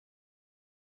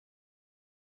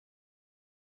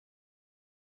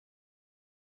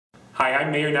Hi,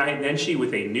 I'm Mayor Naheed Nenshi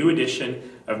with a new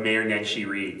edition of Mayor Nenshi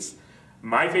Reads.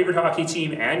 My favorite hockey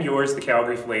team and yours, the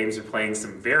Calgary Flames, are playing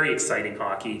some very exciting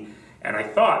hockey, and I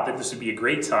thought that this would be a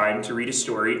great time to read a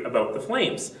story about the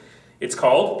Flames. It's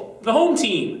called The Home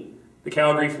Team, the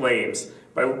Calgary Flames,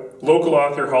 by local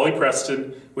author Holly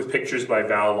Preston, with pictures by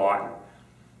Lawton.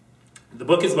 The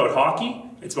book is about hockey,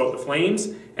 it's about the Flames,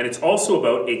 and it's also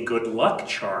about a good luck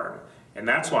charm. And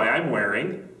that's why I'm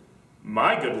wearing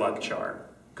my good luck charm.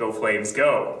 Go Flames,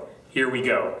 go. Here we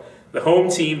go. The Home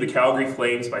Team, the Calgary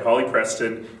Flames by Holly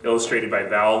Preston, illustrated by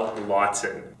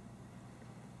Lawton.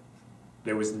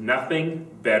 There was nothing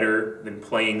better than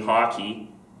playing hockey,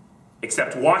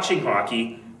 except watching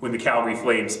hockey when the Calgary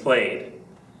Flames played.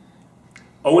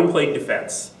 Owen played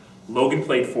defense. Logan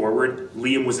played forward.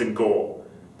 Liam was in goal.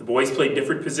 The boys played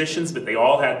different positions, but they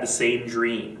all had the same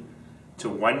dream: to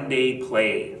one day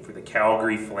play for the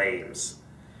Calgary Flames.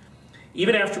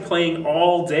 Even after playing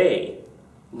all day,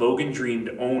 Logan dreamed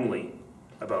only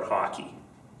about hockey.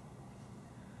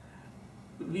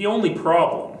 The only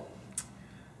problem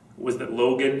was that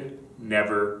Logan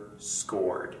never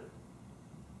scored.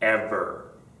 Ever.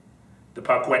 The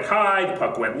puck went high, the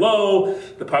puck went low,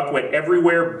 the puck went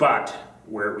everywhere but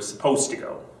where it was supposed to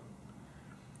go.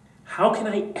 How can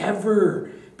I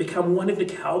ever become one of the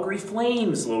Calgary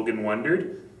Flames, Logan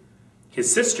wondered.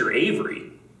 His sister, Avery,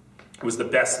 was the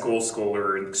best goal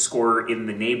scorer in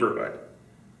the neighborhood.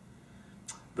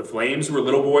 The Flames were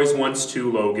little boys once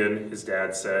too, Logan, his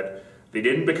dad said. They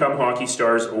didn't become hockey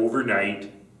stars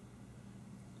overnight.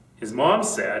 His mom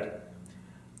said,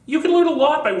 "You can learn a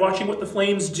lot by watching what the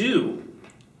Flames do."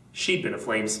 She'd been a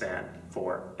Flames fan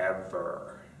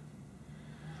forever.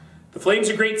 The Flames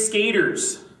are great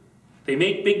skaters. They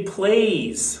make big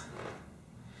plays.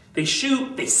 They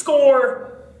shoot, they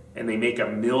score, and they make a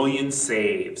million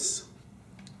saves.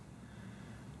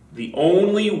 "The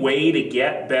only way to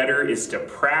get better is to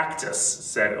practice,"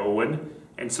 said Owen,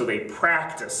 and so they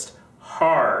practiced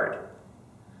hard.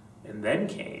 And then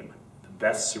came the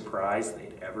best surprise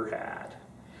they'd ever had.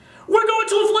 "We're going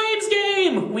to a Flames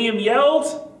game!" Liam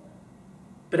yelled.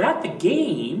 But at the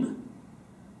game,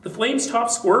 the Flames' top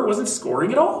scorer wasn't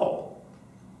scoring at all.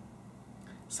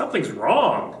 "Something's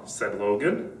wrong," said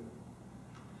Logan.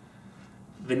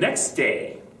 The next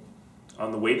day,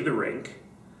 on the way to the rink,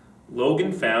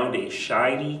 Logan found a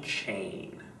shiny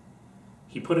chain.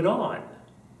 He put it on.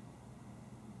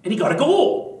 And he got a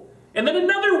goal. And then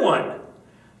another one.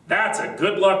 "That's a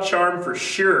good luck charm for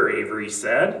sure," Avery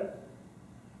said.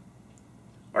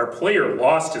 "Our player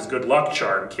lost his good luck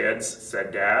charm, kids,"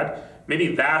 said Dad.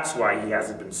 "Maybe that's why he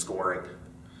hasn't been scoring."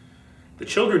 The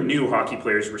children knew hockey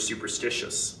players were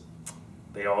superstitious.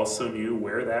 They also knew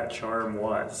where that charm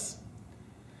was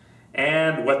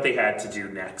and what they had to do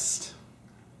next.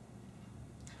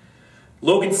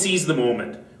 Logan seized the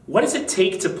moment. "What does it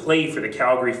take to play for the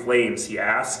Calgary Flames?" he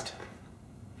asked.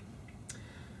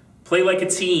 "Play like a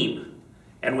team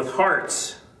and with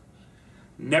heart.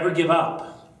 Never give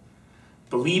up.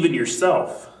 Believe in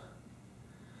yourself."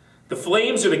 "The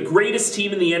Flames are the greatest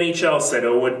team in the NHL," said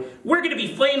Owen. "We're going to be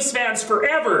Flames fans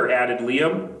forever," added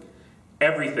Liam.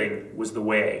 Everything was the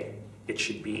way it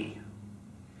should be.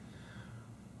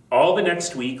 All the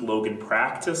next week, Logan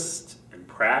practiced and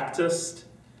practiced.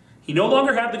 He no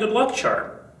longer had the good luck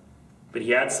charm, but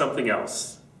he had something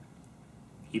else.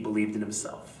 He believed in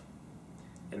himself.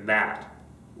 And that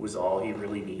was all he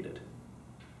really needed.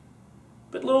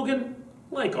 But Logan,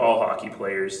 like all hockey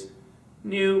players,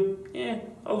 knew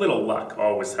a little luck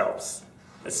always helps,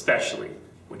 especially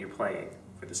when you're playing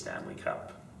for the Stanley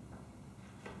Cup.